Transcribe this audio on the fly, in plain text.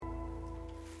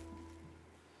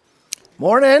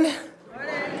Morning.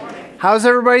 How's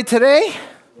everybody today?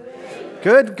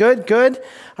 Good.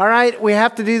 All right, we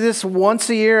have to do this once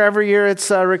a year. Every year it's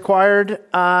required.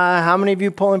 How many of you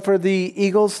pulling for the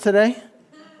Eagles today?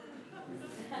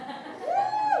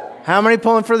 How many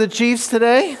pulling for the Chiefs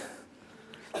today?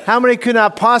 How many could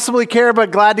not possibly care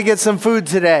but glad to get some food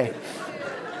today?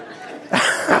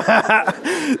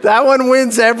 That one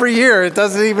wins every year. It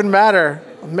doesn't even matter.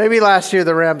 Maybe last year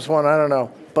the Rams won. I don't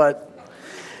know. But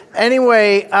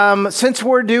anyway, since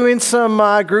we're doing some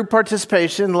group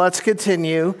participation, let's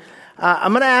continue.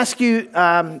 I'm going to ask you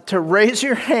to raise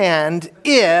your hand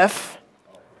if,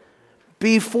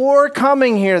 before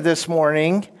coming here this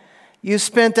morning, you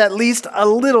spent at least a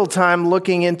little time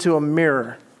looking into a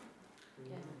mirror.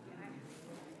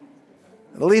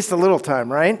 At least a little time,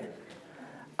 right?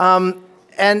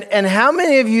 And how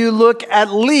many of you look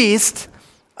at least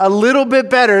a little bit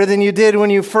better than you did when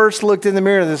you first looked in the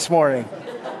mirror this morning?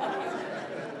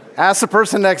 Ask the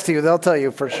person next to you. They'll tell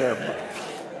you for sure.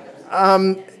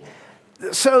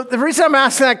 So the reason I'm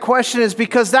asking that question is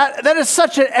because that is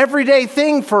such an everyday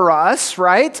thing for us,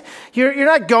 right? You're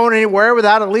not going anywhere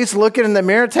without at least looking in the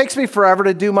mirror. It takes me forever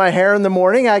to do my hair in the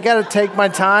morning. I got to take my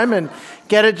time and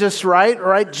get it just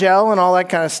right gel and all that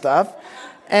kind of stuff.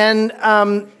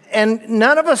 And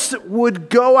none of us would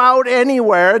go out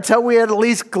anywhere until we had at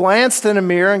least glanced in a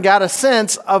mirror and got a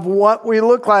sense of what we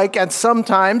look like. And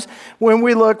sometimes when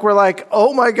we look, we're like,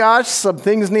 oh my gosh, some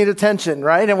things need attention,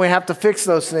 right? And we have to fix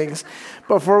those things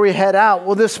before we head out.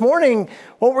 Well, this morning,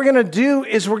 what we're going to do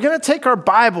is we're going to take our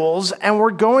Bibles and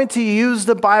we're going to use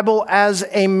the Bible as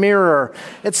a mirror.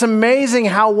 It's amazing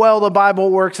how well the Bible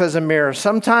works as a mirror.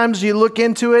 Sometimes you look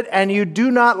into it and you do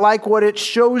not like what it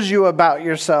shows you about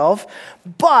yourself,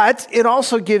 but it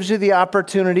also gives you the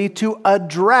opportunity to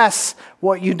address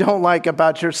what you don't like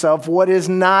about yourself, what is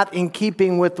not in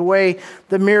keeping with the way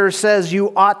the mirror says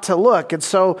you ought to look. And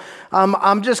so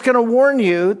I'm just going to warn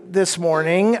you this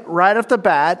morning, right off the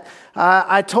bat.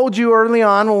 I told you early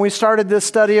on when we started this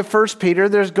study of 1 Peter,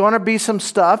 there's going to be some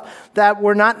stuff that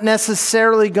we're not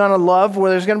necessarily going to love, where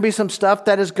there's going to be some stuff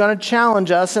that is going to challenge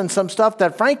us and some stuff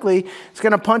that, frankly, is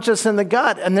going to punch us in the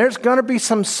gut. And there's going to be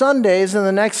some Sundays in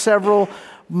the next several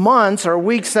months or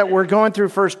weeks that we're going through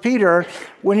 1 Peter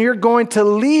when you're going to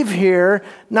leave here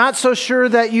not so sure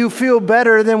that you feel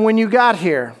better than when you got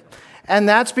here. And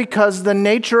that's because the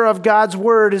nature of God's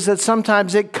word is that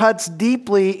sometimes it cuts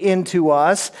deeply into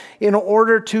us in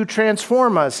order to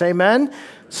transform us. Amen?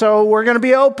 So we're going to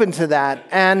be open to that.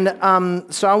 And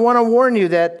so I want to warn you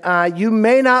that you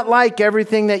may not like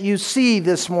everything that you see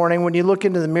this morning when you look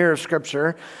into the mirror of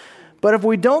Scripture. But if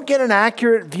we don't get an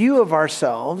accurate view of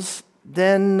ourselves,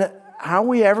 then how are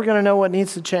we ever going to know what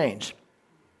needs to change?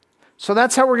 So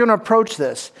that's how we're going to approach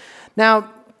this.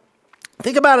 Now,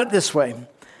 think about it this way.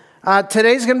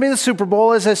 Today's going to be the Super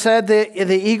Bowl. As I said,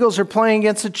 the Eagles are playing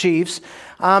against the Chiefs.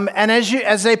 And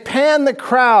as they pan the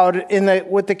crowd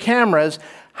with the cameras,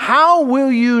 how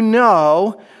will you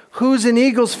know who's an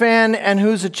Eagles fan and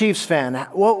who's a Chiefs fan?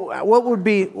 What would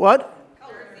be what?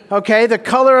 Okay, the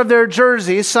color of their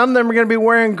jerseys. Some of them are going to be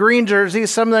wearing green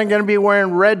jerseys. Some of them are going to be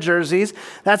wearing red jerseys.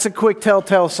 That's a quick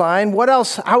telltale sign. What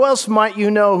else? How else might you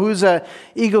know who's a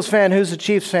Eagles fan, who's a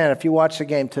Chiefs fan if you watch the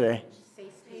game today?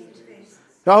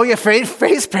 Oh yeah,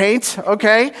 face paint.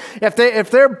 Okay, if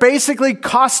they're basically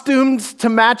costumed to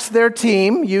match their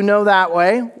team, you know that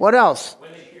way. What else?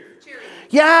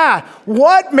 Yeah,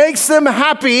 what makes them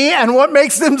happy and what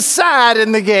makes them sad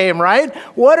in the game, right?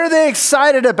 What are they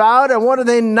excited about and what are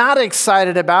they not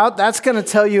excited about? That's going to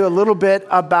tell you a little bit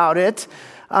about it.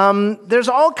 There's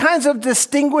all kinds of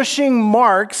distinguishing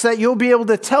marks that you'll be able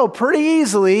to tell pretty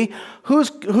easily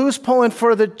who's pulling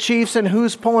for the Chiefs and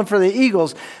who's pulling for the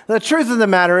Eagles. The truth of the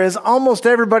matter is almost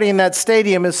everybody in that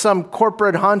stadium is some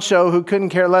corporate honcho who couldn't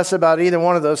care less about either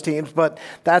one of those teams, but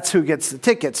that's who gets the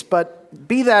tickets. But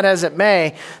be that as it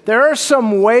may, there are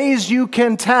some ways you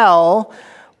can tell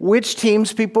which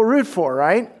teams people root for,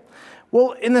 right?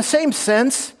 Well, in the same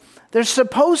sense, there's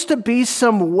supposed to be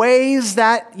some ways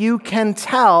that you can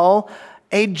tell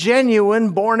a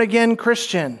genuine born-again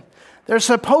Christian. There's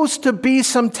supposed to be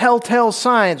some telltale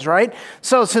signs, right?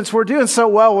 So since we're doing so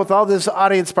well with all this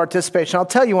audience participation, I'll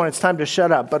tell you when it's time to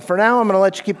shut up. But for now, I'm going to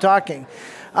let you keep talking.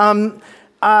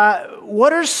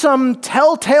 What are some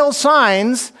telltale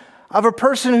signs of a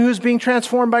person who's being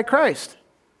transformed by Christ?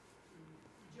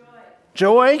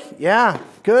 Joy? Yeah,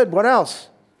 good. What else?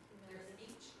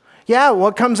 Yeah,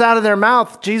 what comes out of their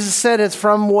mouth? Jesus said it's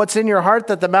from what's in your heart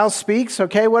that the mouth speaks.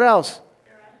 Okay, what else?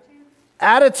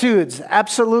 Attitudes,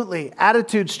 absolutely.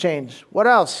 Attitudes change. What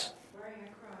else?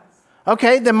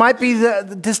 Okay, there might be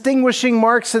the distinguishing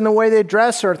marks in the way they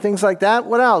dress or things like that.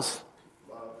 What else?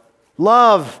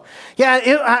 Love.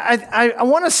 Yeah, I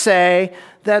want to say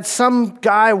that some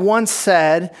guy once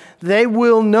said, they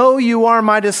will know you are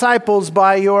my disciples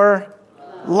by your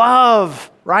love.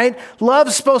 Right?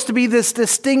 Love's supposed to be this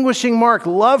distinguishing mark.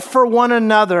 Love for one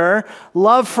another,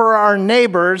 love for our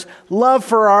neighbors, love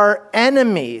for our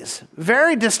enemies.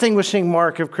 Very distinguishing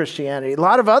mark of Christianity. A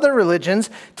lot of other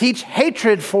religions teach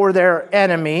hatred for their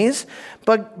enemies,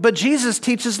 but Jesus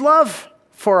teaches love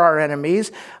for our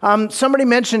enemies. Somebody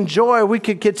mentioned joy. We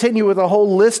could continue with a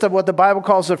whole list of what the Bible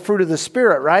calls the fruit of the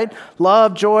Spirit, right?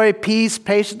 Love, joy, peace,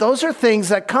 patience. Those are things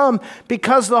that come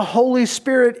because the Holy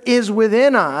Spirit is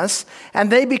within us,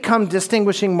 and they become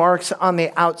distinguishing marks on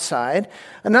the outside.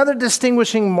 Another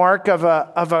distinguishing mark of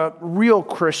a real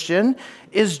Christian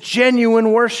is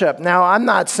genuine worship. Now, I'm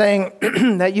not saying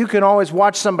that you can always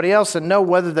watch somebody else and know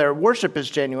whether their worship is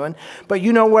genuine, but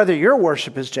you know whether your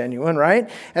worship is genuine, right?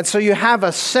 And so you have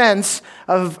a sense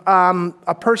of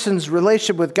a person's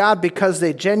relationship with God because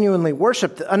they genuinely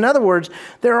worship. In other words,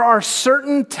 there are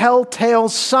certain telltale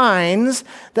signs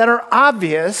that are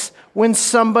obvious when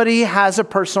somebody has a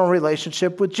personal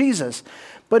relationship with Jesus.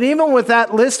 But even with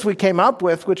that list we came up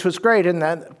with, which was great, and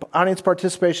that audience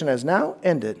participation has now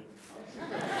ended.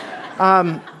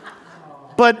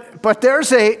 But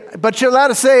you're allowed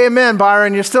to say amen,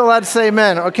 Byron. You're still allowed to say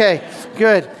amen. Okay,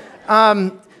 good.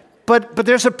 But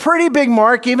there's a pretty big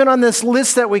mark, even on this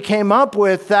list that we came up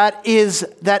with, that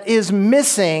is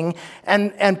missing,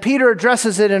 and Peter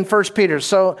addresses it in 1 Peter.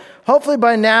 So hopefully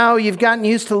by now you've gotten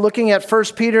used to looking at 1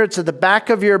 Peter. It's at the back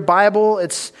of your Bible.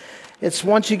 It's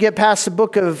once you get past the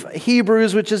book of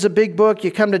Hebrews, which is a big book,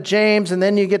 you come to James, and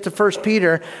then you get to 1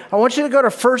 Peter. I want you to go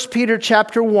to 1 Peter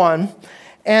chapter 1.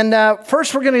 And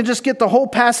first we're going to just get the whole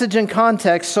passage in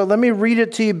context. So let me read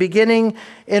it to you beginning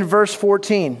in verse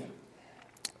 14.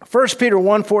 1 Peter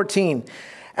 1:14.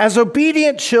 As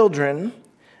obedient children,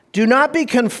 do not be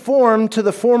conformed to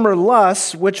the former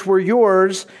lusts which were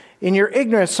yours in your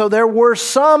ignorance. So there were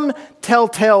some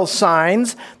telltale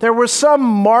signs. There were some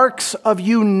marks of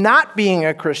you not being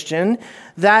a Christian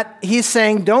that he's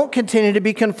saying don't continue to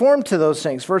be conformed to those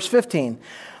things. Verse 15.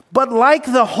 But like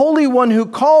the Holy One who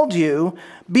called you,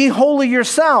 be holy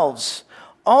yourselves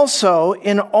also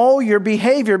in all your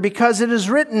behavior, because it is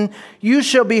written, you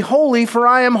shall be holy, for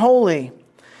I am holy.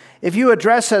 If you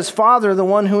address as Father the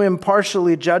one who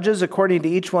impartially judges according to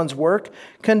each one's work,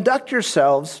 conduct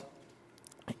yourselves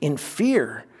in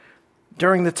fear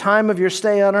during the time of your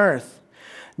stay on earth,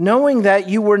 knowing that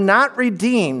you were not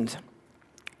redeemed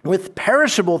with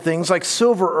perishable things like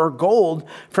silver or gold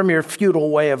from your futile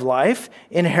way of life,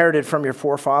 inherited from your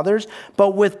forefathers,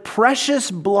 but with precious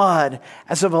blood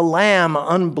as of a lamb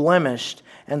unblemished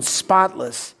and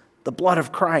spotless, the blood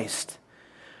of Christ.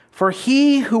 For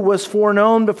he who was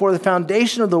foreknown before the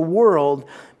foundation of the world,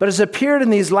 but has appeared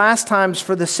in these last times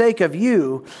for the sake of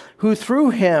you, who through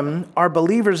him are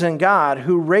believers in God,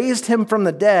 who raised him from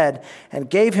the dead and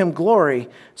gave him glory,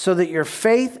 so that your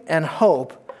faith and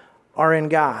hope are in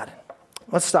God.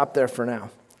 Let's stop there for now.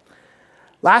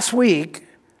 Last week,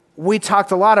 we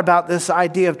talked a lot about this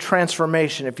idea of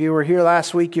transformation. If you were here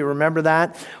last week, you remember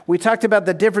that. We talked about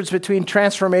the difference between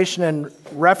transformation and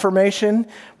reformation.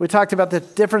 We talked about the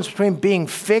difference between being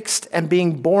fixed and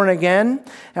being born again.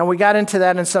 And we got into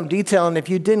that in some detail. And if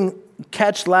you didn't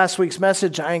catch last week's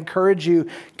message, I encourage you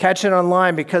catch it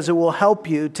online, because it will help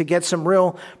you to get some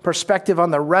real perspective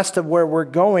on the rest of where we're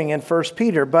going in 1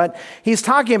 Peter. But he's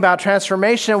talking about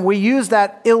transformation. We use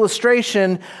that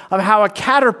illustration of how a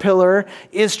caterpillar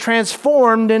is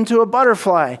transformed into a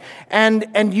butterfly.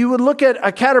 And you would look at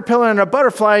a caterpillar and a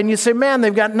butterfly and you say, man,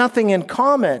 they've got nothing in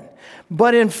common.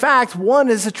 But in fact, one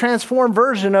is a transformed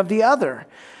version of the other.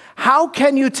 How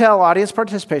can you tell, audience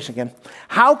participation again,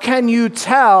 how can you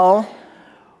tell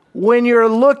when you're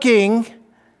looking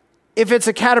if it's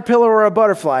a caterpillar or a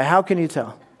butterfly? How can you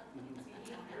tell?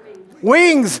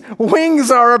 Wings. Wings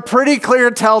are a pretty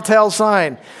clear telltale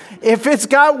sign. If it's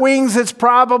got wings, it's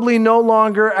probably no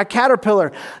longer a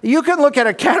caterpillar. You can look at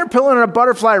a caterpillar and a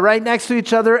butterfly right next to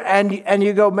each other and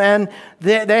you go, man,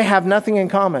 they have nothing in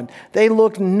common. They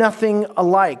look nothing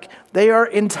alike. They are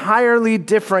entirely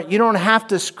different. You don't have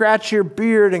to scratch your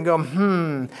beard and go,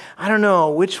 I don't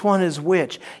know which one is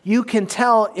which. You can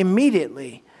tell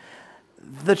immediately.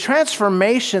 The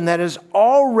transformation that has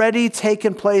already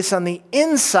taken place on the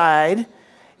inside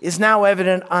is now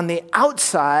evident on the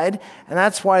outside, and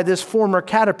that's why this former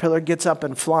caterpillar gets up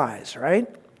and flies, right?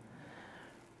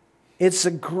 It's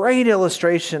a great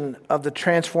illustration of the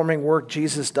transforming work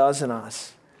Jesus does in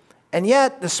us. And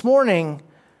yet, this morning,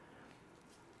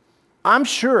 I'm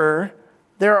sure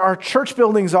there are church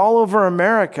buildings all over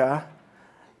America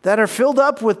that are filled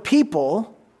up with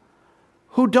people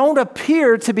who don't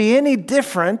appear to be any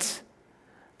different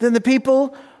than the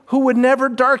people who would never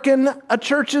darken a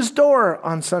church's door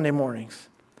on Sunday mornings.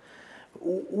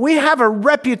 We have a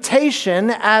reputation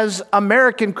as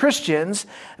American Christians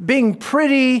being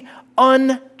pretty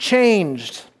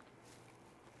unchanged.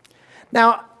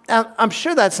 Now, I'm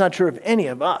sure that's not true of any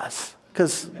of us,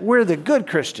 because we're the good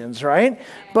Christians, right?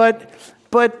 But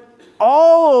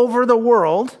all over the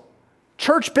world,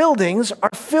 church buildings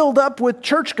are filled up with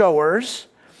churchgoers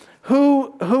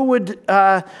who would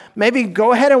maybe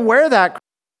go ahead and wear that.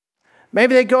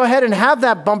 Maybe they go ahead and have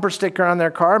that bumper sticker on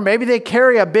their car. Maybe they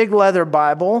carry a big leather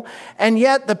Bible. And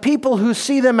yet the people who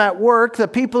see them at work, the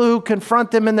people who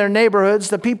confront them in their neighborhoods,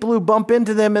 the people who bump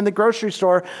into them in the grocery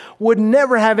store would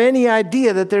never have any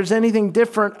idea that there's anything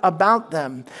different about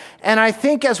them. And I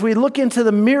think as we look into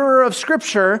the mirror of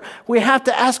Scripture, we have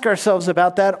to ask ourselves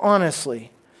about that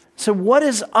honestly. So what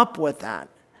is up with that?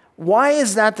 Why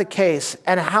is that the case?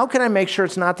 And how can I make sure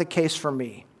it's not the case for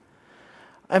me?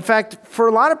 In fact, for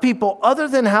a lot of people, other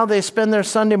than how they spend their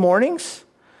Sunday mornings,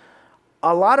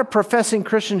 a lot of professing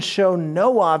Christians show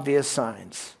no obvious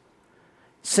signs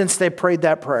since they prayed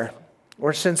that prayer,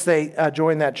 or since they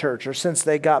joined that church, or since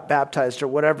they got baptized, or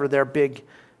whatever their big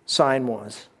sign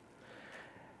was.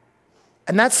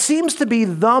 And that seems to be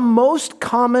the most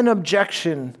common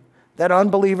objection that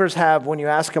unbelievers have when you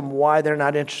ask them why they're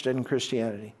not interested in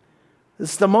Christianity.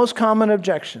 It's the most common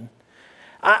objection.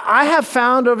 I have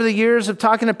found over the years of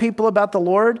talking to people about the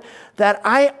Lord that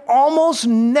I almost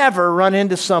never run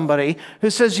into somebody who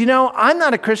says, I'm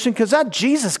not a Christian because that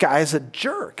Jesus guy is a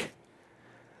jerk.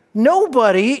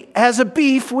 Nobody has a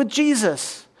beef with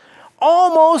Jesus.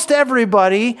 Almost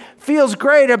everybody feels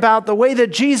great about the way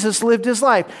that Jesus lived his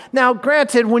life. Now,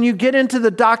 granted, when you get into the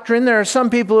doctrine, there are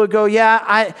some people who go,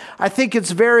 I think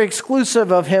it's very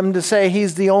exclusive of him to say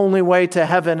he's the only way to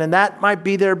heaven, and that might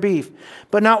be their beef.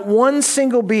 But not one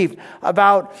single beef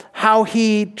about how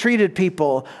he treated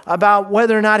people, about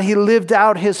whether or not he lived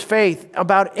out his faith,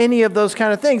 about any of those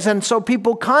kind of things. And so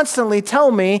people constantly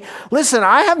tell me, listen,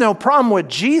 I have no problem with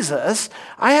Jesus.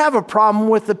 I have a problem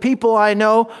with the people I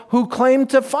know who claim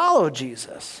to follow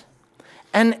Jesus.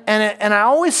 And I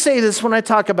always say this when I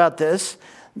talk about this,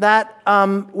 that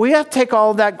we have to take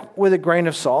all of that with a grain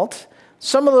of salt.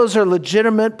 Some of those are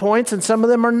legitimate points, and some of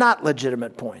them are not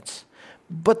legitimate points.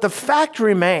 But the fact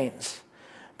remains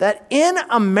that in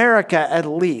America, at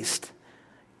least,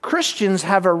 Christians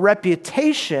have a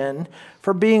reputation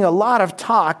for being a lot of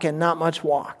talk and not much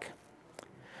walk.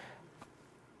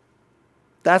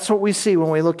 That's what we see when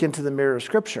we look into the mirror of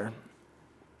Scripture.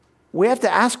 We have to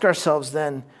ask ourselves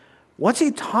then, what's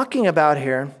he talking about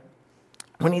here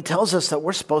when he tells us that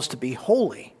we're supposed to be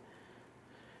holy?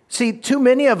 See, too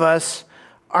many of us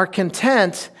are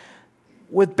content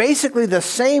with basically the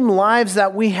same lives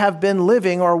that we have been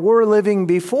living or were living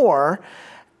before.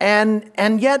 And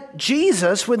yet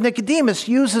Jesus, with Nicodemus,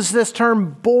 uses this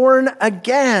term born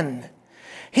again.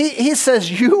 He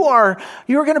says, you're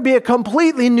going to be a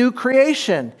completely new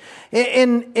creation.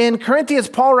 In Corinthians,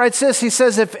 Paul writes this. He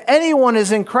says, if anyone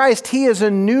is in Christ, he is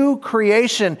a new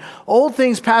creation. Old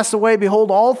things passed away.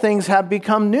 Behold, all things have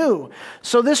become new.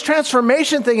 So this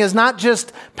transformation thing is not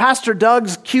just Pastor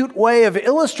Doug's cute way of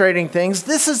illustrating things.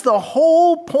 This is the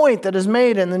whole point that is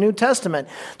made in the New Testament,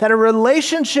 that a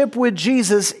relationship with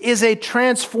Jesus is a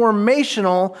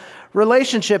transformational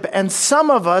relationship. And some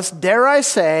of us, dare I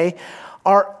say,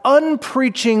 are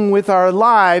unpreaching with our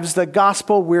lives the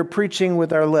gospel we're preaching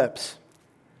with our lips.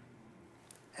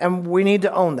 And we need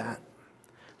to own that.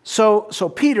 So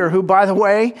Peter, who, by the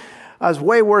way, is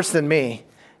way worse than me,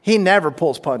 he never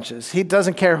pulls punches. He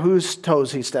doesn't care whose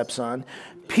toes he steps on.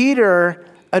 Peter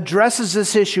addresses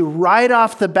this issue right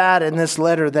off the bat in this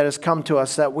letter that has come to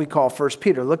us that we call 1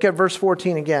 Peter. Look at verse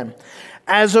 14 again.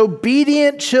 As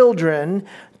obedient children,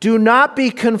 do not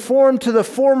be conformed to the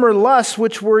former lusts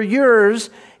which were yours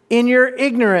in your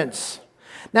ignorance.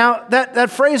 Now,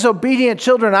 that phrase, obedient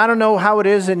children, I don't know how it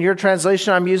is in your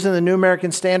translation. I'm using the New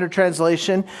American Standard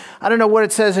Translation. I don't know what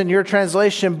it says in your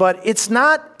translation, but it's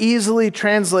not easily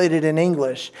translated in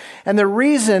English. And the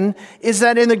reason is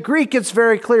that in the Greek, it's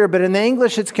very clear, but in the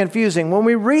English, it's confusing. When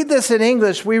we read this in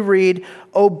English, we read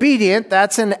obedient.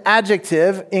 That's an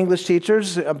adjective. English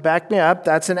teachers, back me up.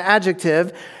 That's an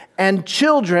adjective. And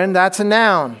children, that's a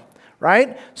noun,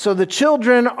 right? So the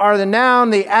children are the noun.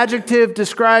 The adjective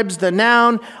describes the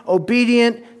noun,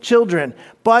 obedient children.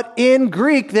 But in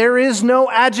Greek, there is no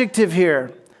adjective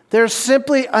here. There's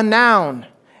simply a noun.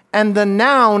 And the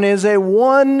noun is a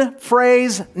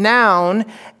one-phrase noun,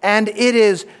 and it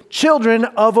is children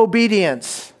of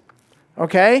obedience.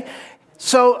 Okay?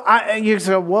 So you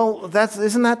say, well,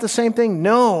 isn't that the same thing?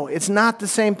 No, it's not the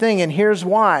same thing, and here's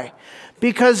why.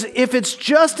 Because if it's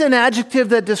just an adjective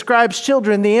that describes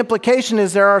children, the implication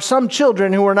is there are some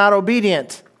children who are not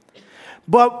obedient.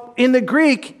 But in the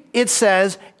Greek, it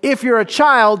says, if you're a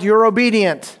child, you're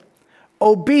obedient.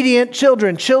 Obedient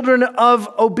children, children of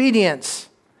obedience.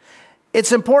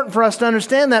 It's important for us to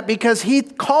understand that because he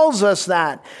calls us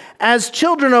that. As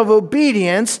children of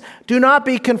obedience, do not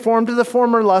be conformed to the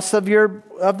former lusts of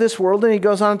this world. And he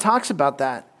goes on and talks about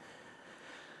that.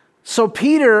 So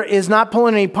Peter is not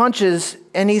pulling any punches,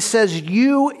 and he says,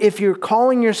 if you're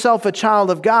calling yourself a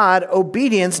child of God,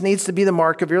 obedience needs to be the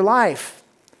mark of your life.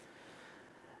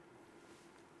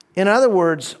 In other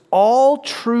words, all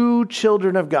true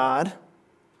children of God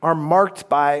are marked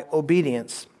by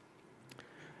obedience,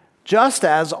 just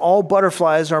as all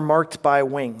butterflies are marked by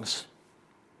wings.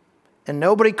 And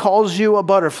nobody calls you a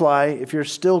butterfly if you're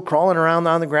still crawling around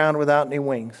on the ground without any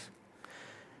wings.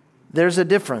 There's a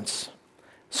difference.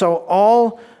 So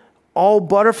all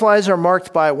butterflies are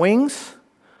marked by wings.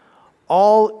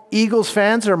 All Eagles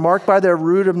fans are marked by their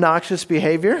rude, obnoxious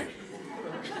behavior.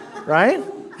 Right?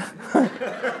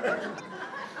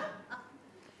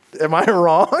 Am I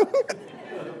wrong?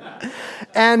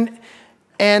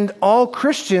 And all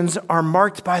Christians are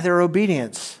marked by their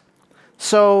obedience.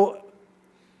 So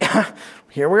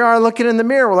here we are looking in the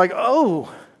mirror. We're like,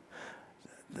 oh,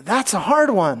 that's a hard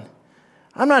one.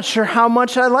 I'm not sure how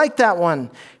much I like that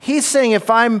one. He's saying if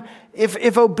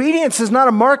obedience is not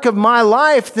a mark of my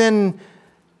life, then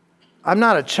I'm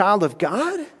not a child of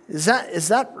God? Is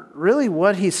that really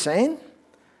what he's saying?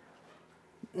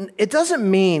 It doesn't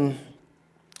mean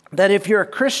that if you're a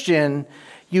Christian,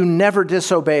 you never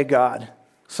disobey God.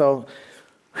 So,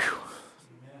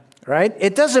 right?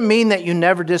 It doesn't mean that you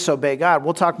never disobey God.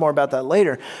 We'll talk more about that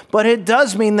later. But it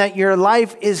does mean that your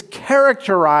life is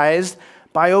characterized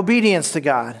by obedience to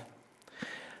God.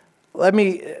 Let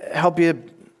me help you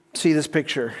see this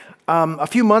picture. A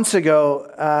few months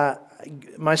ago,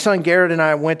 my son Garrett and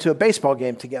I went to a baseball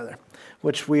game together,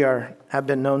 which we have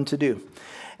been known to do.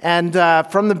 And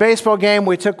from the baseball game,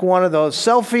 we took one of those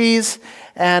selfies,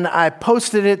 and I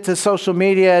posted it to social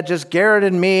media, just Garrett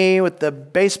and me with the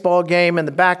baseball game in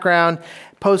the background,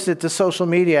 posted it to social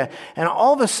media. And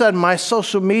all of a sudden, my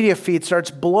social media feed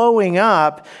starts blowing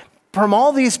up from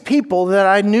all these people that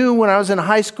I knew when I was in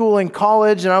high school and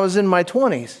college and I was in my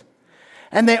 20s.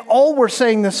 And they all were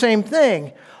saying the same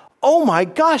thing. Oh my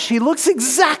gosh, he looks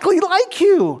exactly like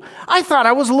you. I thought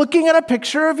I was looking at a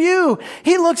picture of you.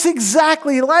 He looks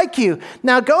exactly like you.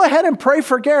 Now go ahead and pray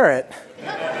for Garrett.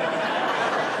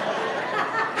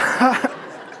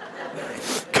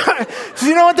 Do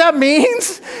you know what that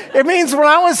means? It means when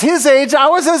I was his age, I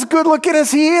was as good looking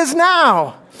as he is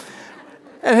now.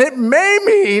 And it may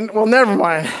mean, well, never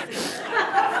mind.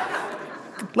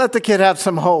 Let the kid have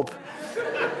some hope.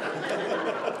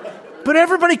 But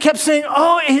everybody kept saying,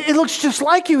 oh, it looks just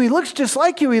like you. He looks just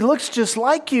like you. He looks just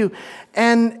like you.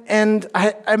 And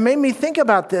it made me think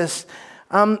about this.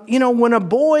 When a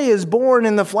boy is born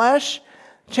in the flesh,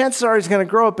 chances are he's going to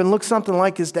grow up and look something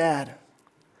like his dad.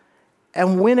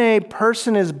 And when a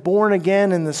person is born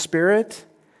again in the Spirit,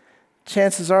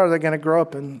 chances are they're going to grow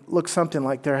up and look something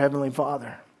like their Heavenly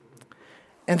Father.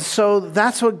 And so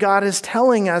that's what God is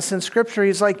telling us in Scripture.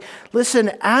 He's like,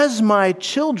 listen, as my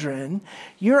children,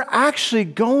 you're actually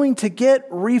going to get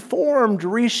reformed,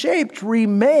 reshaped,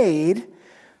 remade,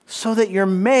 so that you're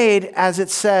made, as it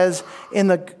says in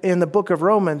the book of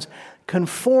Romans,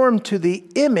 conformed to the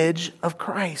image of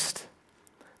Christ.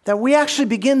 That we actually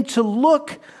begin to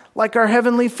look like our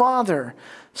Heavenly Father.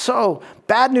 So,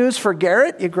 bad news for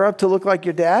Garrett, you grow up to look like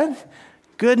your dad.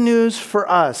 Good news for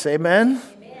us, amen?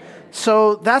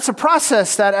 So that's a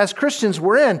process that as Christians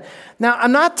we're in. Now,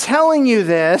 I'm not telling you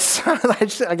this,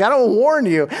 I got to warn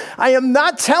you, I am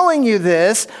not telling you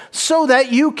this so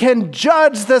that you can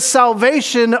judge the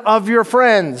salvation of your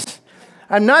friends.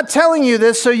 I'm not telling you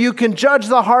this so you can judge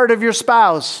the heart of your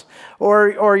spouse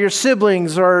or your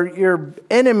siblings or your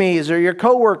enemies or your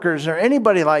coworkers or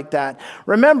anybody like that.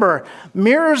 Remember,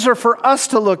 mirrors are for us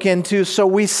to look into so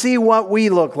we see what we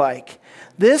look like.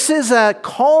 This is a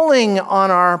calling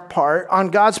on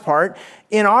God's part,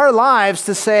 in our lives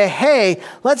to say, hey,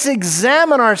 let's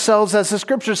examine ourselves, as the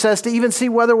Scripture says, to even see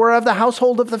whether we're of the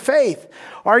household of the faith.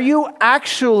 Are you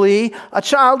actually a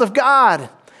child of God?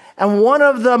 And one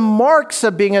of the marks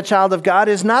of being a child of God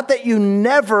is not that you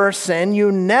never sin,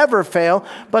 you never fail,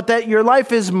 but that your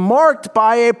life is marked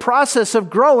by a process of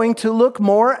growing to look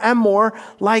more and more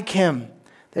like Him.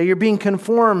 that you're being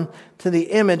conformed to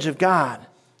the image of God.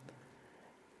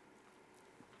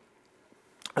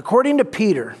 According to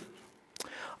Peter,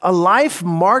 a life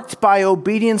marked by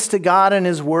obedience to God and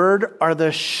His Word are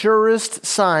the surest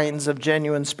signs of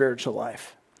genuine spiritual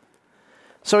life.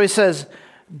 So he says,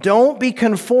 don't be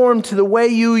conformed to the way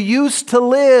you used to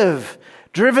live,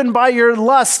 driven by your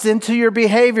lust into your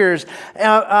behaviors,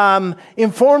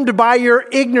 informed by your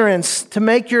ignorance to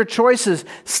make your choices.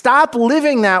 Stop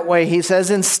living that way, he says.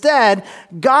 Instead,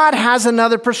 God has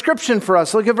another prescription for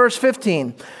us. Look at verse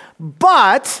 15.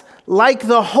 But like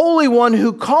the Holy One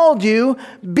who called you,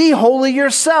 be holy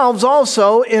yourselves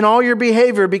also in all your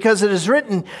behavior, because it is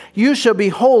written, you shall be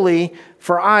holy,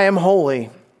 for I am holy.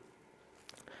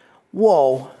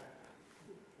 Whoa.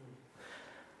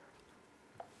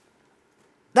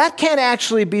 That can't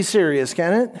actually be serious,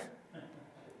 can it?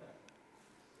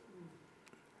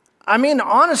 I mean,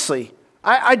 honestly,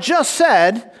 I just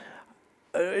said,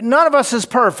 none of us is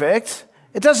perfect.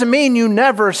 It doesn't mean you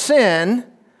never sin.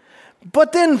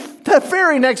 But then the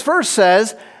very next verse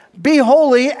says, be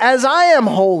holy as I am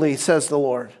holy, says the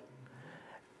Lord.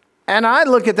 And I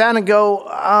look at that and go,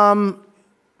 I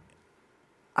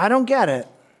don't get it.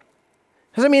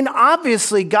 Because, I mean,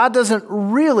 obviously, God doesn't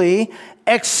really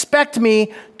expect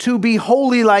me to be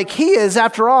holy like He is.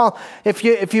 After all,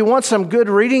 if you want some good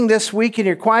reading this week in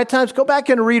your quiet times, go back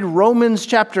and read Romans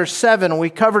chapter 7. We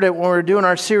covered it when we were doing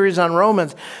our series on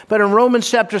Romans. But in Romans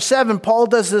chapter 7, Paul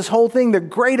does this whole thing, the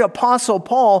great apostle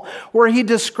Paul, where he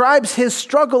describes his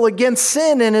struggle against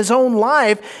sin in his own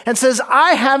life and says,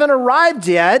 I haven't arrived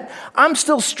yet. I'm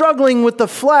still struggling with the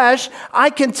flesh. I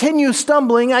continue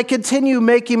stumbling. I continue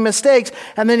making mistakes.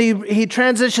 And then he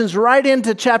transitions right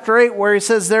into chapter 8 where he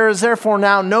says, there is therefore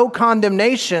now no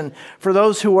condemnation for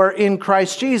those who are in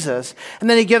Christ Jesus. And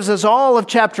then he gives us all of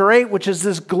chapter 8, which is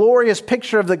this glorious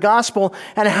picture of the gospel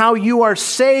and how you are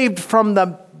saved from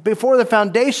before the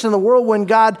foundation of the world, when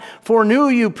God foreknew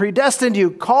you, predestined you,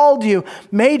 called you,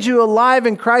 made you alive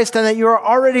in Christ, and that you are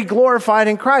already glorified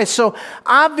in Christ. So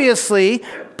obviously,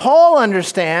 Paul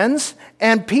understands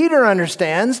and Peter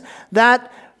understands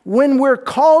that when we're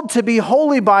called to be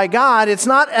holy by God, it's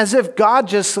not as if God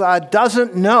just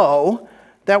doesn't know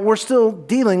that we're still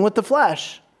dealing with the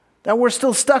flesh, that we're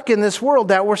still stuck in this world,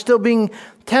 that we're still being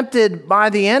tempted by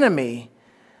the enemy.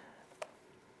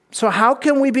 So how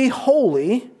can we be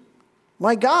holy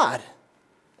like God?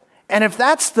 And if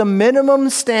that's the minimum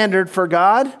standard for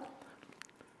God,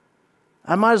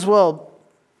 I might as well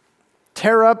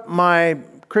tear up my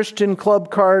Christian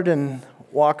club card and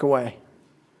walk away.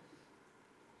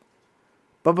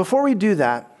 But before we do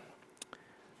that,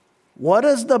 what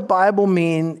does the Bible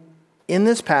mean in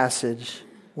this passage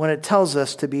when it tells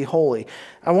us to be holy?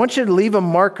 I want you to leave a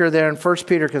marker there in 1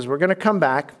 Peter because we're going to come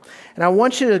back. And I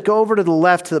want you to go over to the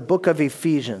left to the book of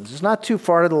Ephesians. It's not too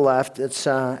far to the left. It's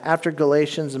after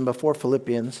Galatians and before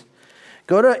Philippians.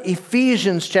 Go to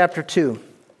Ephesians chapter 2.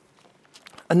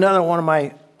 Another one of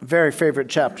my very favorite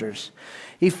chapters.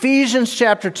 Ephesians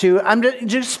chapter 2.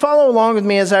 Just follow along with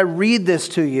me as I read this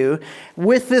to you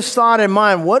with this thought in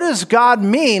mind. What does God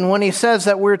mean when He says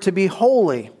that we're to be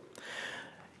holy?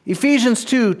 Ephesians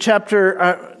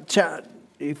chapter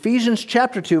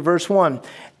 2, verse 1.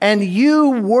 And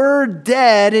you were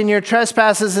dead in your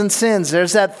trespasses and sins.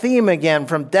 There's that theme again,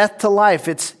 from death to life.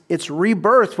 It's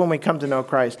rebirth when we come to know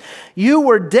Christ. You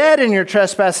were dead in your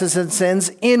trespasses and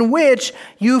sins, in which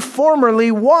you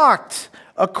formerly walked,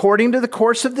 according to the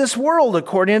course of this world,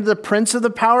 according to the prince of the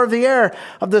power of the air,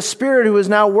 of the spirit who is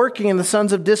now working in the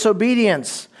sons of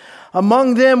disobedience.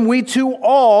 Among them we too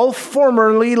all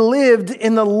formerly lived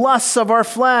in the lusts of our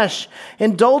flesh,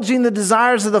 indulging the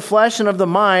desires of the flesh and of the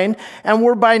mind, and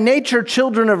were by nature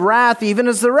children of wrath, even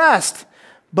as the rest.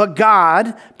 But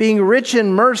God, being rich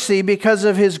in mercy because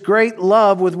of His great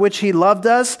love with which He loved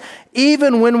us,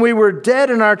 even when we were dead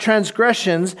in our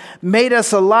transgressions, made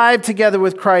us alive together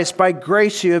with Christ. By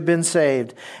grace you have been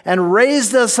saved, and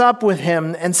raised us up with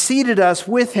Him, and seated us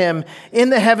with Him in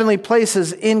the heavenly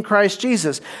places in Christ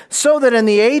Jesus, so that in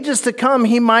the ages to come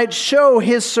He might show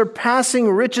His surpassing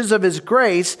riches of His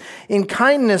grace in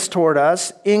kindness toward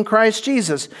us in Christ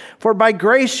Jesus. For by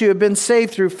grace you have been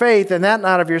saved through faith, and that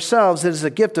not of yourselves. It is a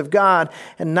gift of God,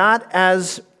 and not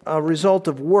as a result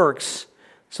of works,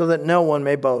 so that no one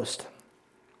may boast.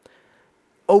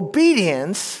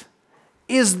 Obedience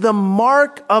is the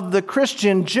mark of the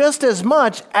Christian just as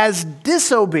much as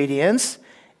disobedience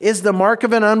is the mark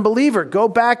of an unbeliever. Go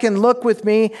back and look with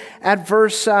me at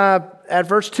verse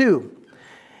 2.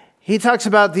 He talks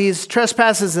about these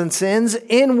trespasses and sins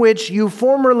in which you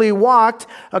formerly walked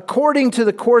according to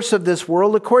the course of this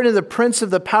world, according to the prince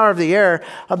of the power of the air,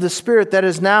 of the spirit that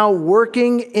is now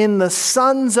working in the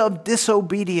sons of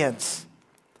disobedience.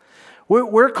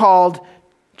 We're called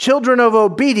children of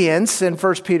obedience in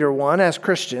 1 Peter 1 as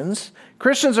Christians.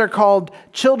 Christians are called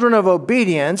children of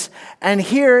obedience. And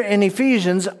here in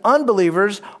Ephesians,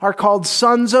 unbelievers are called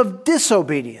sons of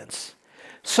disobedience.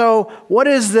 So what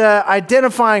is the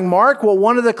identifying mark? Well,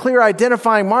 one of the clear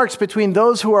identifying marks between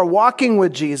those who are walking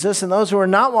with Jesus and those who are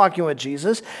not walking with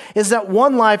Jesus is that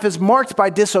one life is marked by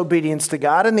disobedience to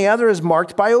God and the other is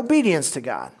marked by obedience to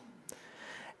God.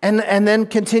 And then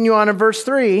continue on in verse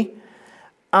 3.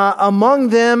 Among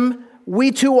them,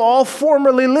 we too all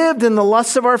formerly lived in the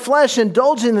lusts of our flesh,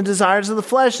 indulging the desires of the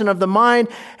flesh and of the mind,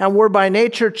 and were by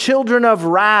nature children of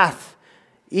wrath,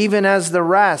 even as the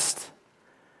rest.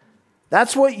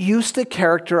 That's what used to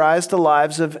characterize the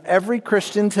lives of every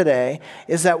Christian today,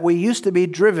 is that we used to be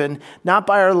driven not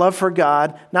by our love for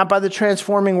God, not by the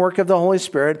transforming work of the Holy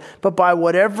Spirit, but by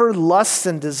whatever lusts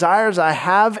and desires I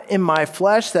have in my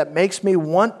flesh that makes me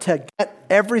want to get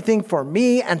everything for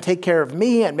me and take care of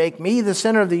me and make me the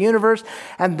center of the universe.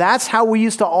 And that's how we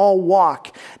used to all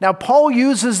walk. Now, Paul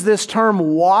uses this term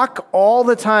walk all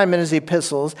the time in his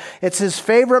epistles. It's his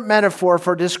favorite metaphor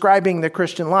for describing the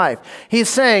Christian life. He's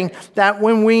saying that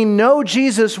when we know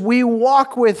Jesus, we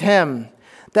walk with him.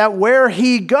 That where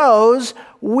he goes,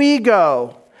 we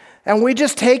go. And we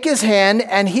just take his hand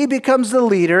and he becomes the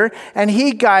leader and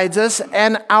he guides us,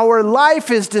 and our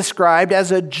life is described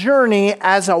as a journey,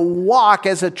 as a walk,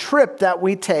 as a trip that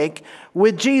we take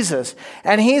with Jesus.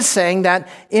 And he's saying that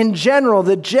in general,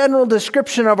 the general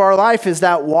description of our life is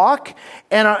that walk,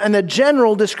 and the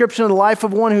general description of the life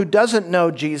of one who doesn't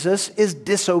know Jesus is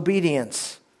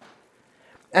disobedience.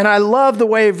 And I love the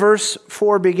way verse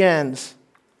 4 begins.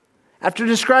 After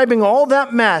describing all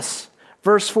that mess,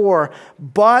 verse 4,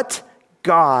 but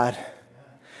God.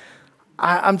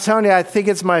 I'm telling you, I think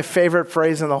it's my favorite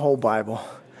phrase in the whole Bible.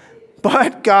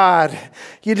 But God.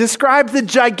 You describe the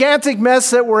gigantic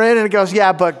mess that we're in, and it goes,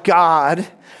 yeah, but God.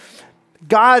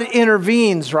 God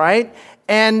intervenes, right?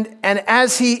 And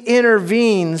as he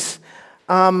intervenes,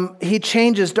 he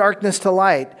changes darkness to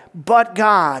light. But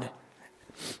God.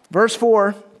 Verse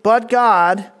 4, but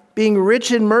God, being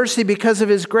rich in mercy because of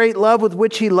his great love with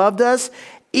which he loved us,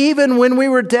 even when we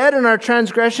were dead in our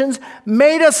transgressions,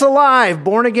 made us alive,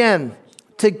 born again,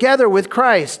 together with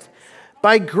Christ.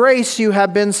 By grace you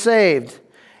have been saved,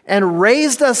 and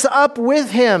raised us up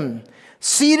with him,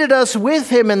 seated us with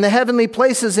him in the heavenly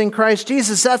places in Christ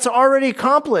Jesus. That's already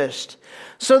accomplished,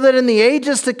 so that in the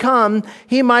ages to come,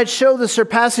 he might show the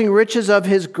surpassing riches of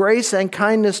his grace and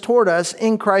kindness toward us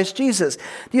in Christ Jesus.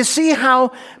 Do you see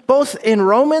how both in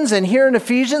Romans and here in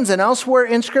Ephesians and elsewhere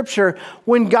in Scripture,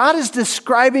 when God is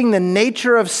describing the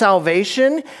nature of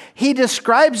salvation, he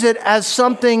describes it as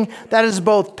something that is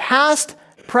both past,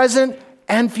 present,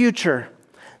 and future.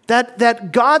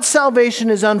 That God's salvation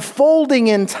is unfolding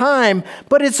in time,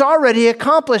 but it's already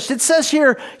accomplished. It says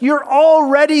here, you're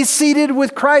already seated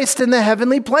with Christ in the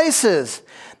heavenly places.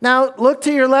 Now, look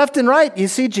to your left and right. You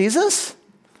see Jesus?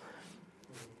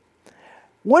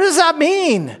 What does that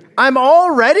mean? I'm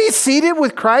already seated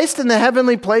with Christ in the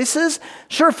heavenly places?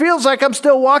 Sure feels like I'm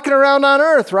still walking around on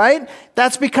earth, right?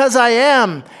 That's because I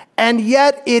am. And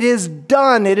yet it is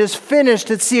done. It is finished.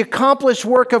 It's the accomplished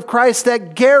work of Christ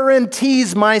that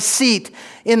guarantees my seat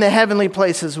in the heavenly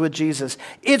places with Jesus.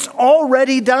 It's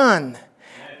already done.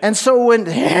 And so when,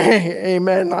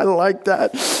 amen, I like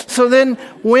that. So then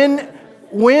when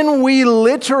we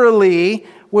literally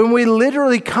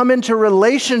come into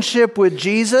relationship with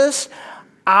Jesus,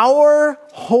 our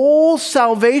whole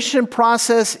salvation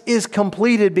process is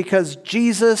completed because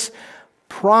Jesus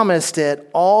promised it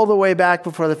all the way back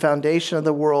before the foundation of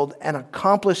the world and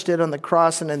accomplished it on the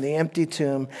cross and in the empty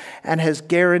tomb, and has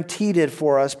guaranteed it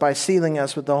for us by sealing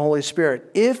us with the Holy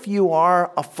Spirit. If you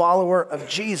are a follower of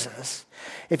Jesus,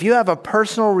 if you have a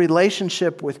personal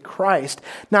relationship with Christ,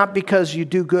 not because you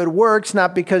do good works,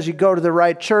 not because you go to the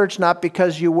right church, not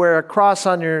because you wear a cross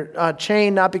on your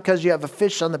chain, not because you have a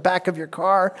fish on the back of your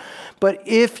car, but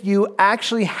if you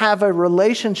actually have a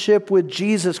relationship with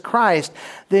Jesus Christ,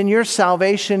 then your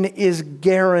salvation is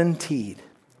guaranteed.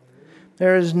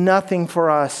 There is nothing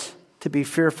for us to be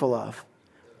fearful of.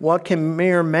 What can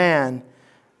mere man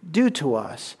do to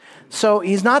us. So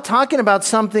he's not talking about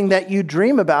something that you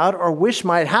dream about or wish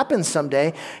might happen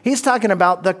someday. He's talking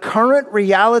about the current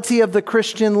reality of the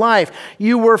Christian life.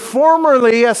 You were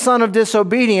formerly a son of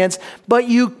disobedience,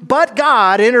 but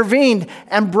God intervened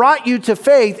and brought you to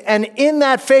faith. And in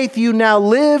that faith, you now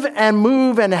live and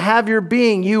move and have your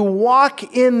being. You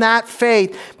walk in that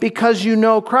faith because you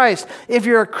know Christ. If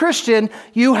you're a Christian,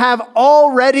 you have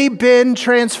already been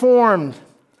transformed.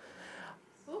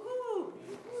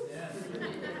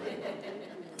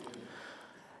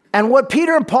 And what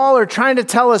Peter and Paul are trying to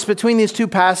tell us between these two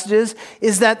passages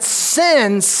is that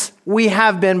since we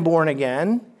have been born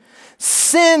again,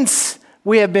 since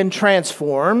we have been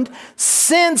transformed,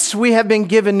 since we have been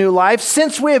given new life,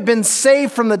 since we have been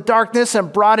saved from the darkness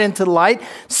and brought into the light,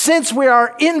 since we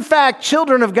are in fact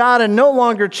children of God and no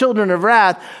longer children of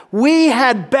wrath, we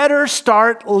had better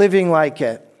start living like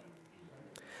it.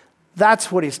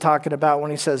 That's what he's talking about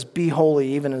when he says, be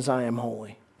holy even as I am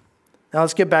holy. Now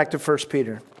let's get back to 1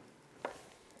 Peter.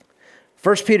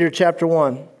 1 Peter chapter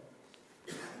 1.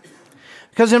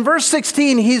 Because in verse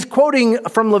 16, he's quoting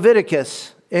from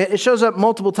Leviticus. It shows up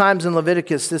multiple times in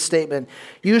Leviticus, this statement.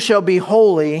 You shall be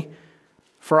holy,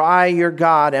 for I, your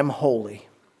God, am holy.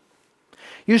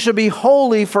 You shall be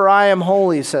holy, for I am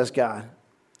holy, says God.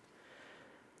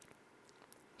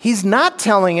 He's not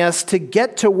telling us to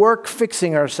get to work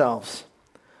fixing ourselves.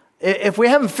 If we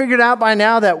haven't figured out by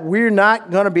now that we're not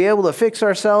going to be able to fix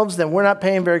ourselves, then we're not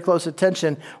paying very close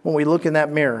attention when we look in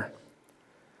that mirror.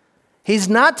 He's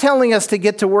not telling us to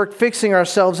get to work fixing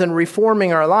ourselves and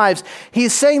reforming our lives.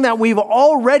 He's saying that we've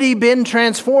already been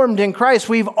transformed in Christ.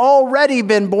 We've already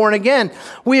been born again.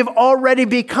 We have already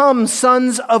become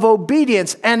sons of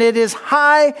obedience. And it is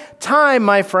high time,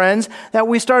 my friends, that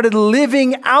we started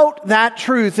living out that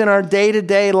truth in our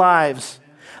day-to-day lives.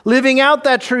 Living out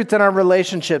that truth in our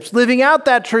relationships, living out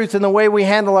that truth in the way we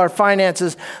handle our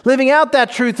finances, living out that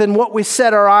truth in what we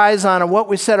set our eyes on and what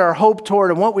we set our hope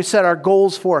toward and what we set our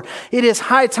goals for. It is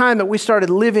high time that we started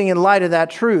living in light of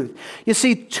that truth. You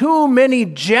see, too many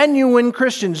genuine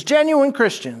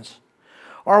Christians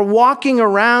are walking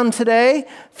around today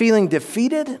feeling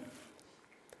defeated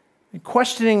and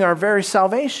questioning our very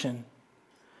salvation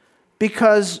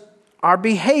because our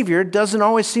behavior doesn't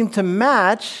always seem to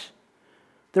match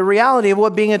the reality of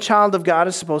what being a child of God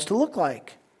is supposed to look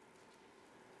like.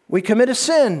 We commit a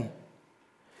sin,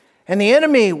 and the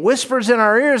enemy whispers in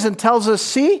our ears and tells us,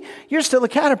 see, you're still a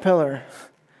caterpillar.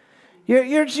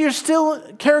 You're still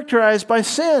characterized by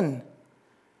sin.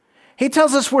 He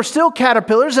tells us we're still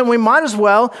caterpillars and we might as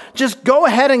well just go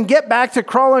ahead and get back to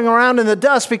crawling around in the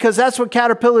dust because that's what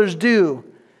caterpillars do.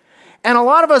 And a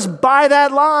lot of us buy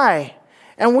that lie.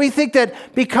 And we think that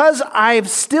because I've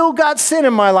still got sin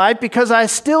in my life, because I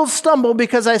still stumble,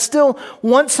 because I still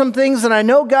want some things that I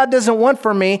know God doesn't want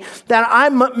for me,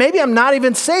 that maybe I'm not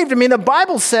even saved. I mean, the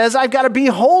Bible says I've got to be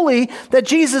holy, that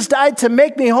Jesus died to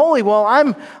make me holy. Well,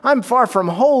 I'm far from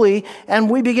holy, and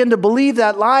we begin to believe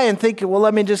that lie and think, well,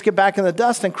 let me just get back in the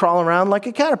dust and crawl around like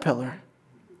a caterpillar.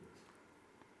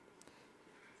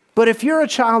 But if you're a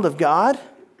child of God,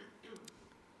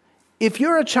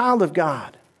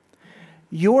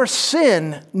 your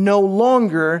sin no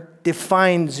longer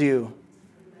defines you.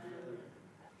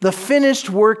 The finished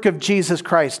work of Jesus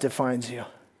Christ defines you.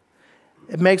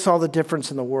 It makes all the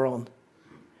difference in the world.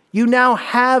 You now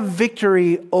have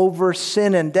victory over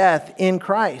sin and death in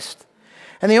Christ.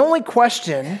 And the only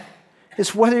question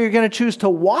is whether you're going to choose to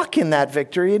walk in that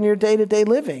victory in your day-to-day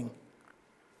living.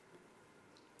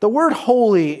 The word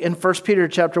holy in 1 Peter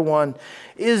chapter 1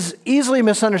 is easily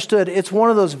misunderstood. It's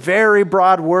one of those very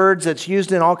broad words that's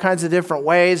used in all kinds of different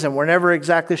ways, and we're never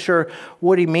exactly sure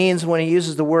what he means when he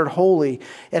uses the word holy.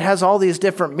 It has all these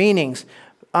different meanings.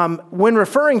 When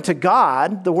referring to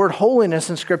God, the word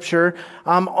holiness in Scripture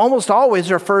almost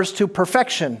always refers to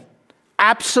perfection,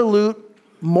 absolute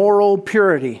moral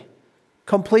purity,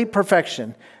 complete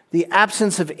perfection, the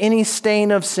absence of any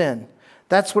stain of sin.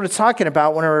 That's what it's talking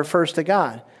about when it refers to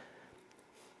God.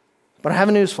 But I have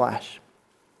a newsflash.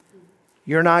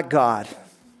 You're not God.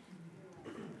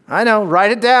 I know, write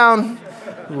it down.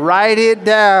 Write it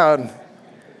down.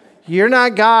 You're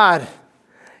not God.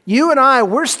 You and I,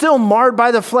 we're still marred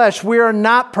by the flesh. We are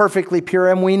not perfectly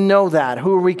pure, and we know that.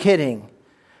 Who are we kidding?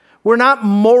 We're not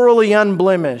morally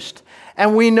unblemished,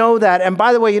 and we know that. And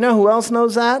by the way, you know who else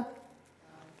knows that?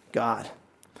 God.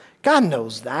 God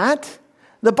knows that.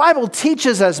 The Bible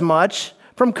teaches as much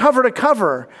from cover to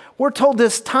cover. We're told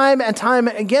this time and time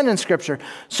again in Scripture.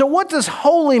 So what does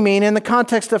holy mean in the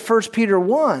context of 1 Peter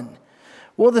 1?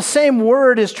 Well, the same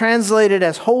word is translated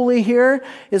as holy here,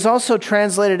 is also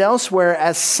translated elsewhere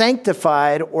as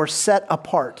sanctified or set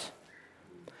apart.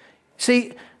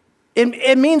 See,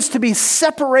 it means to be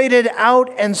separated out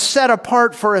and set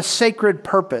apart for a sacred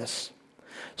purpose.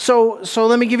 So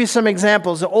let me give you some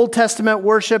examples. The Old Testament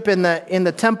worship in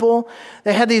the temple,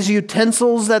 they had these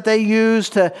utensils that they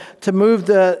used to move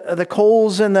the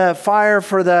coals in the fire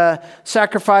for the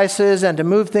sacrifices and to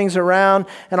move things around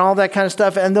and all that kind of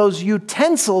stuff. And those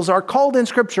utensils are called in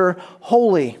Scripture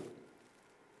holy.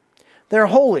 They're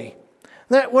holy.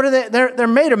 What are they? They're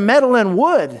made of metal and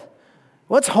wood.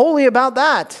 What's holy about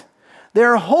that?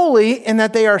 They're holy in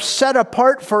that they are set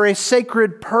apart for a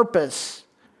sacred purpose.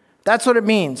 That's what it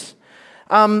means.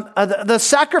 The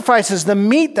sacrifices, the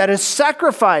meat that is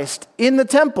sacrificed in the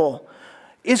temple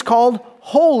is called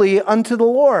holy unto the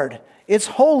Lord. It's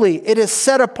holy. It is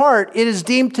set apart. It is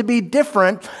deemed to be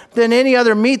different than any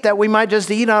other meat that we might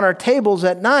just eat on our tables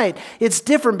at night. It's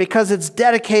different because it's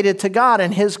dedicated to God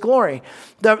and His glory.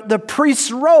 The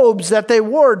priests' robes that they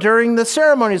wore during the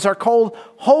ceremonies are called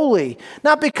holy,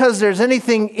 not because there's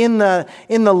anything in the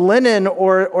linen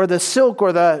or the silk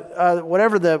or the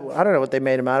whatever I don't know what they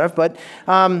made them out of, but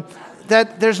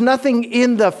that there's nothing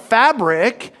in the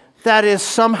fabric that is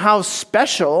somehow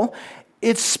special.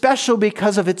 It's special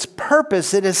because of its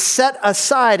purpose. It is set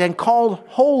aside and called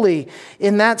holy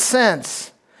in that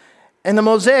sense. In the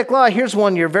Mosaic Law, here's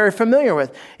one you're very familiar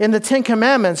with. In the Ten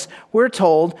Commandments, we're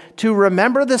told to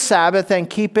remember the Sabbath and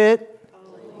keep it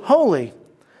holy.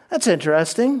 That's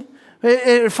interesting.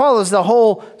 It follows the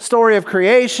whole story of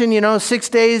creation. 6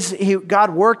 days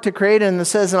God worked to create, and it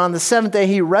says, and on the seventh day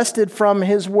He rested from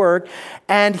His work,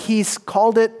 and He's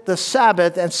called it the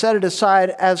Sabbath and set it aside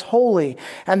as holy.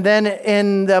 And then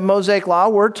in the Mosaic Law,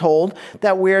 we're told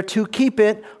that we are to keep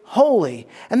it holy.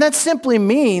 And that simply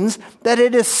means that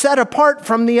it is set apart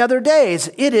from the other days.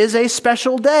 It is a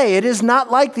special day. It is not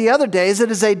like the other days.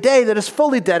 It is a day that is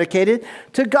fully dedicated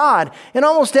to God. In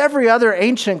almost every other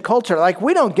ancient culture, like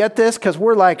we don't get this because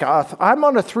we're like, I'm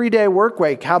on a 3-day work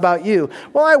week. How about you?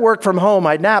 Well, I work from home.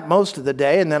 I nap most of the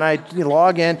day and then I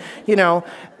log in,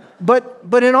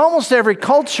 But in almost every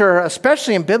culture,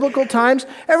 especially in biblical times,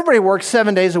 everybody works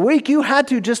 7 days a week. You had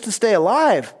to just to stay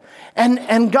alive.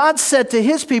 And God said to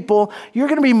His people, you're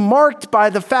going to be marked by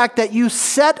the fact that you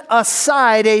set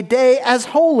aside a day as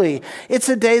holy. It's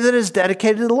a day that is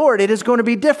dedicated to the Lord. It is going to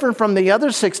be different from the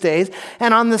other 6 days.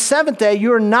 And on the seventh day,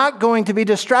 you're not going to be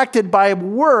distracted by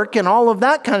work and all of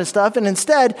that kind of stuff. And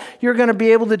instead, you're going to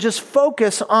be able to just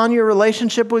focus on your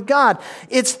relationship with God.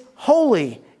 It's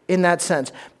holy in that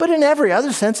sense. But in every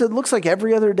other sense, it looks like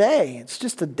every other day. It's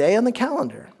just a day on the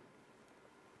calendar.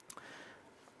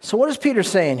 So what is Peter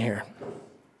saying here?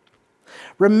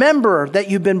 Remember that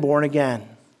you've been born again.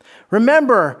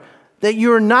 Remember that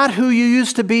you're not who you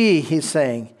used to be, he's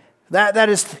saying. That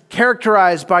is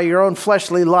characterized by your own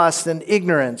fleshly lust and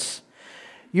ignorance.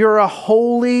 You're a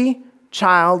holy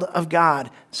child of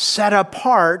God, set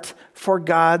apart for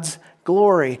God's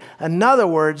glory. In other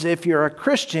words, if you're a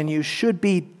Christian, you should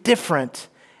be different,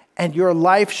 and your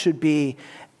life should be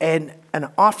an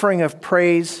offering of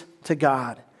praise to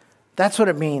God. That's what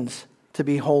it means to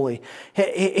be holy.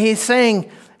 He's saying,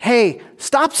 hey,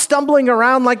 stop stumbling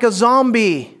around like a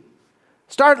zombie.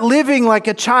 Start living like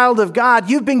a child of God.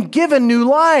 You've been given new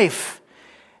life.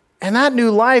 And that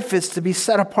new life is to be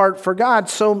set apart for God.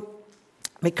 So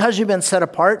because you've been set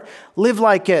apart, live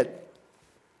like it.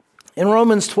 In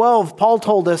Romans 12, Paul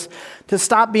told us to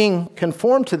stop being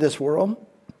conformed to this world,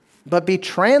 but be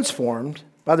transformed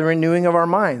by the renewing of our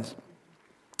minds.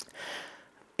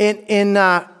 In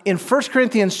 1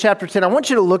 Corinthians chapter 10, I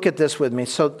want you to look at this with me.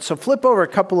 So flip over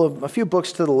a few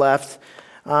books to the left.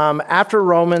 After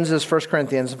Romans is 1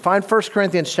 Corinthians. Find 1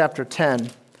 Corinthians chapter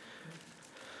 10.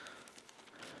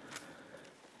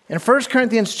 In 1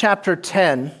 Corinthians chapter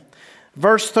 10,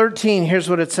 verse 13, here's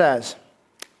what it says.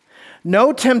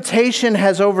 No temptation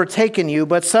has overtaken you,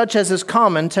 but such as is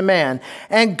common to man.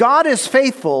 And God is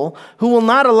faithful, who will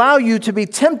not allow you to be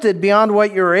tempted beyond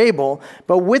what you're able,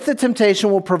 but with the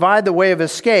temptation will provide the way of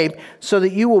escape so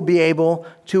that you will be able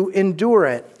to endure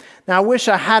it. Now, I wish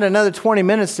I had another 20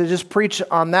 minutes to just preach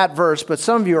on that verse, but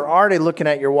some of you are already looking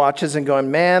at your watches and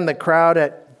going, man, the crowd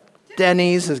at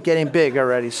Denny's is getting big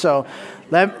already. So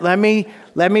let me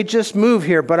just move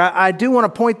here. But I do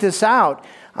want to point this out.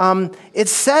 It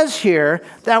says here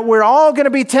that we're all going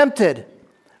to be tempted.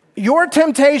 Your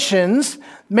temptations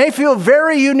may feel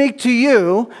very unique to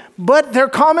you, but they're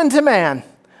common to man.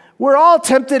 We're all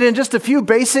tempted in just a few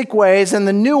basic ways, and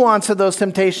the nuance of those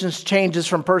temptations changes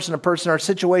from person to person or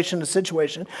situation to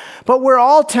situation. But we're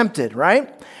all tempted,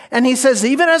 right? And he says,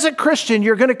 even as a Christian,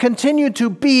 you're going to continue to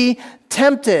be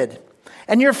tempted.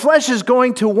 And your flesh is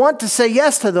going to want to say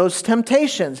yes to those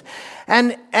temptations.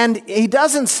 And he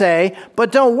doesn't say,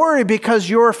 but don't worry because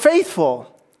you're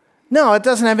faithful. No, it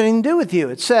doesn't have anything to do with you.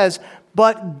 It says,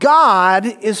 but God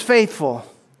is faithful.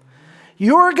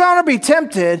 You're going to be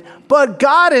tempted, but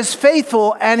God is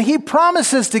faithful, and he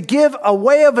promises to give a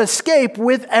way of escape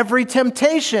with every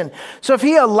temptation. So if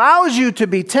he allows you to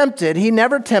be tempted, he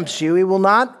never tempts you. He will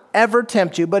not ever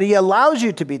tempt you, but he allows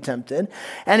you to be tempted.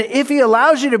 And if he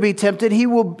allows you to be tempted, he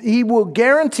will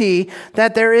guarantee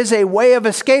that there is a way of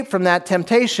escape from that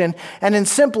temptation. And in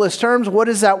simplest terms, what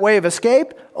is that way of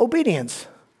escape? Obedience.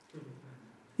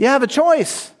 You have a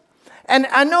choice. And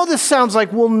I know this sounds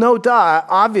like, well, no duh,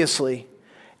 obviously.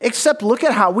 Except look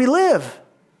at how we live.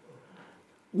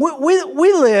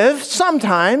 We live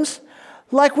sometimes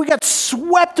like we got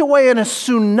swept away in a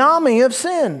tsunami of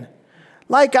sin.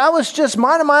 Like I was just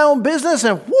minding my own business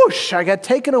and whoosh, I got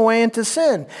taken away into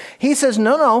sin. He says,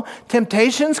 no,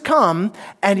 temptations come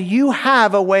and you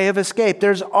have a way of escape.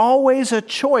 There's always a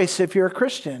choice if you're a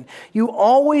Christian. You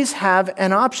always have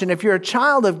an option. If you're a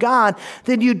child of God,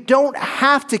 then you don't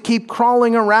have to keep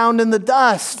crawling around in the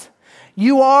dust.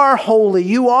 You are holy,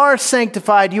 you are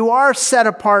sanctified, you are set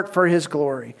apart for his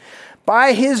glory.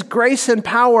 By his grace and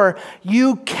power,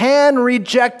 you can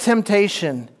reject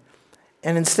temptation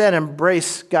and instead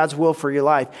embrace God's will for your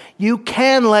life. You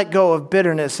can let go of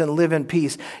bitterness and live in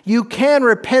peace. You can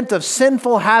repent of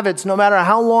sinful habits no matter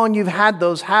how long you've had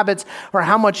those habits or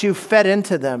how much you've fed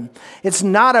into them. It's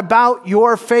not about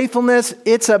your faithfulness,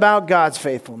 it's about God's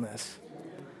faithfulness.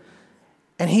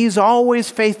 And he's always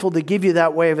faithful to give you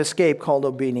that way of escape called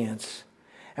obedience.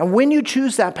 And when you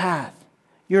choose that path,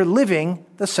 you're living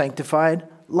the sanctified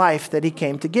life that he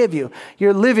came to give you.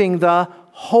 You're living the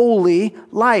holy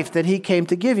life that he came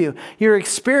to give you. You're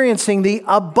experiencing the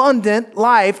abundant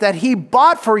life that he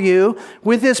bought for you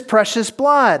with his precious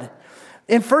blood.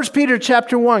 In 1 Peter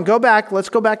chapter 1, let's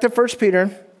go back to 1 Peter.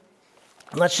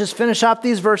 Let's just finish off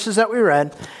these verses that we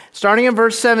read, starting in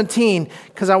verse 17,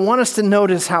 because I want us to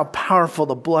notice how powerful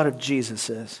the blood of Jesus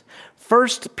is. 1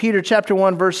 Peter chapter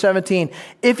 1, verse 17.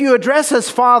 If you address as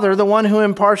Father, the one who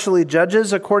impartially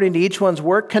judges according to each one's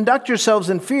work, conduct yourselves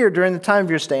in fear during the time of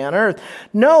your stay on earth,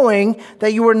 knowing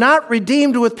that you were not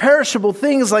redeemed with perishable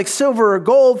things like silver or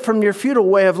gold from your futile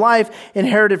way of life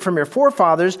inherited from your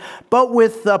forefathers, but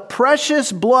with the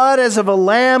precious blood as of a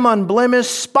lamb,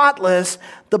 unblemished, spotless,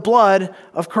 the blood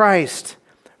of Christ.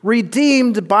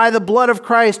 Redeemed by the blood of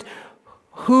Christ,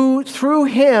 who through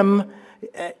him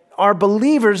are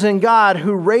believers in God,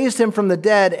 who raised him from the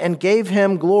dead and gave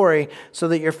him glory, so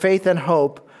that your faith and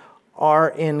hope are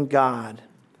in God.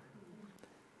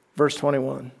 Verse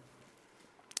 21.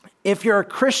 If you're a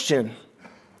Christian,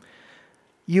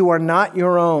 you are not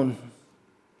your own.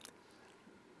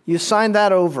 You signed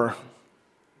that over.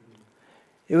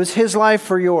 It was his life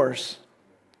for yours.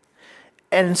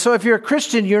 And so if you're a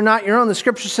Christian, you're not your own. The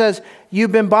scripture says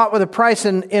you've been bought with a price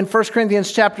in 1 Corinthians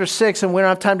chapter 6, and we don't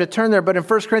have time to turn there, but in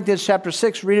 1 Corinthians chapter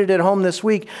 6, read it at home this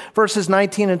week, verses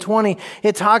 19 and 20,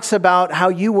 it talks about how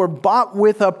you were bought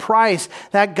with a price,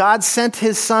 that God sent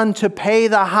his son to pay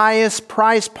the highest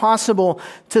price possible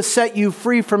to set you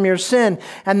free from your sin.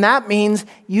 And that means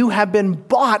you have been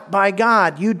bought by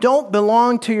God. You don't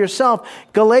belong to yourself.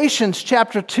 Galatians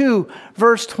chapter 2,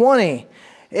 verse 20,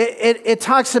 it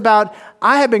talks about,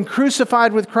 I have been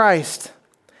crucified with Christ.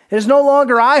 It is no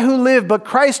longer I who live, but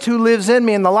Christ who lives in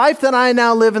me. And the life that I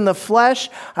now live in the flesh,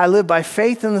 I live by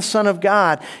faith in the Son of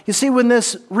God. You see, when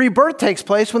this rebirth takes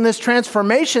place, when this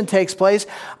transformation takes place,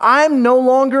 I'm no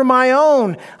longer my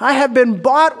own. I have been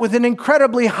bought with an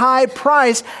incredibly high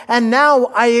price, and now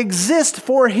I exist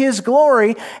for his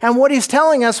glory. And what he's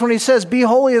telling us when he says, be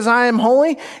holy as I am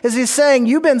holy, is he's saying,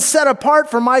 you've been set apart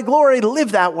for my glory,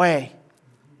 live that way.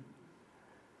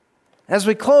 As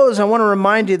we close, I want to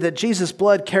remind you that Jesus'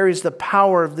 blood carries the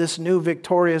power of this new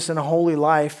victorious and holy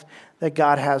life that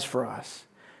God has for us.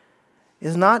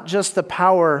 It's not just the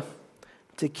power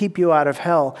to keep you out of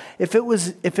hell. If it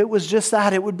was just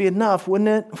that, it would be enough, wouldn't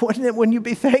it? Wouldn't you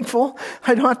be thankful?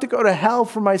 I don't have to go to hell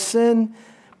for my sin.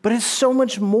 But it's so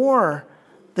much more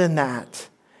than that.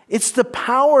 It's the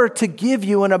power to give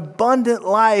you an abundant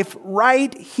life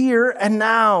right here and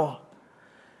now.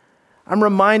 I'm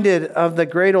reminded of the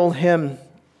great old hymn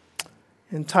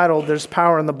entitled, There's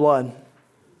Power in the Blood.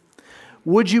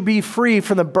 Would you be free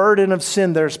from the burden of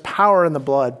sin? There's power in the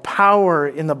blood, power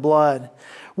in the blood.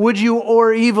 Would you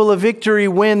o'er evil a victory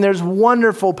win? There's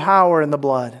wonderful power in the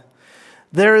blood.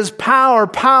 There is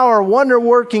power,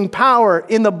 wonder-working power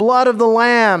in the blood of the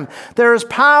Lamb. There is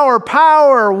power,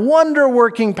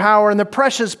 wonder-working power in the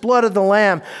precious blood of the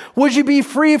Lamb. Would you be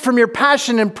free from your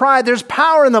passion and pride? There's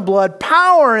power in the blood,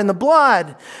 power in the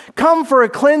blood. Come for a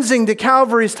cleansing to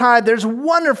Calvary's tide. There's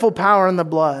wonderful power in the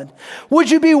blood. Would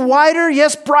you be whiter,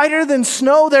 yes, brighter than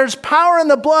snow? There's power in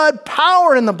the blood,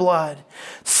 power in the blood.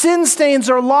 Sin stains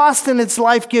are lost in its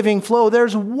life-giving flow.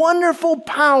 There's wonderful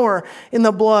power in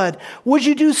the blood. Would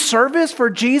you do service for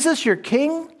Jesus, your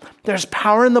King? There's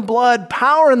power in the blood,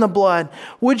 power in the blood.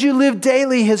 Would you live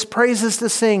daily his praises to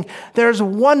sing? There's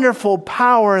wonderful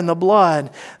power in the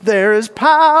blood. There is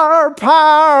power,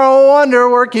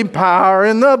 wonder-working power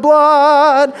in the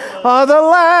blood of the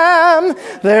Lamb.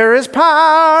 There is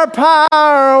power,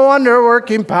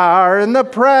 wonder-working power in the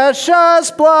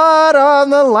precious blood of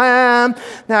the Lamb.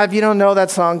 Now, if you don't know that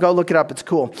song, go look it up. It's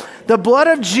cool. The blood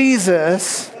of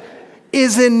Jesus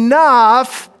is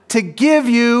enough to give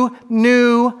you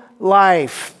new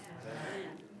life,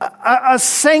 a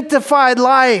sanctified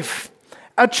life,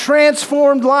 a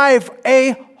transformed life,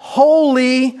 a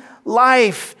holy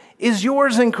life is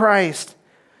yours in Christ.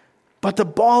 But the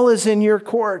ball is in your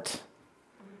court.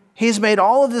 He's made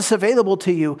all of this available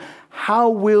to you. How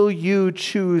will you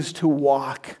choose to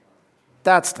walk?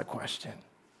 That's the question.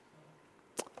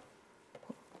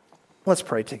 Let's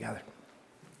pray together.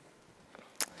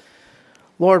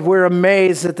 Lord, we're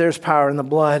amazed that there's power in the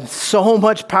blood. So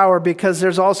much power because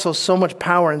there's also so much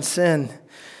power in sin.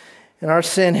 And our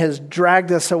sin has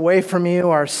dragged us away from you.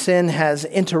 Our sin has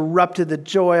interrupted the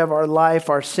joy of our life.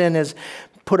 Our sin has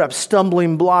put up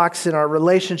stumbling blocks in our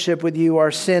relationship with you.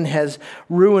 Our sin has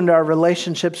ruined our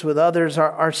relationships with others.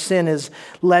 Our sin has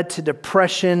led to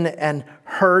depression and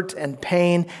hurt and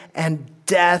pain and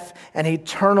death and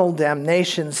eternal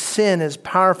damnation. Sin is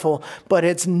powerful, but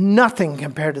it's nothing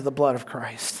compared to the blood of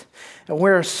Christ. And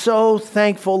we're so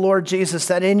thankful, Lord Jesus,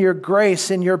 that in your grace,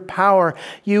 in your power,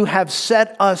 you have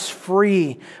set us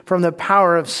free from the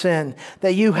power of sin,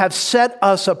 that you have set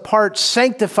us apart,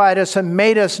 sanctified us, and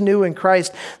made us new in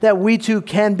Christ, that we too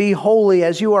can be holy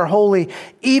as you are holy,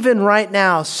 even right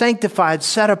now, sanctified,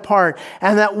 set apart,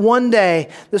 and that one day,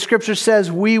 the scripture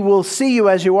says, we will see you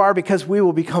as you are because we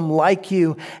will become like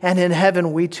you, and in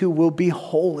heaven we too will be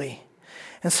holy.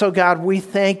 And so, God, we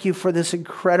thank you for this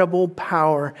incredible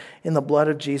power in the blood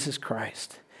of Jesus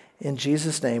Christ. In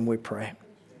Jesus' name we pray.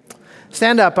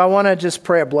 Stand up. I want to just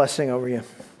pray a blessing over you.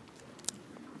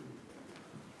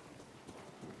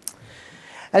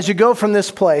 As you go from this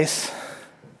place,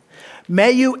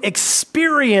 may you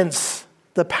experience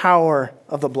the power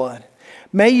of the blood.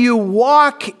 May you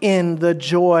walk in the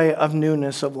joy of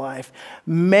newness of life.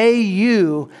 May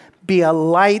you be a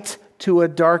light to a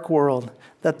dark world,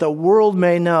 that the world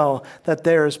may know that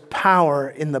there is power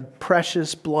in the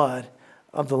precious blood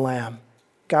of the Lamb.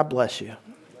 God bless you.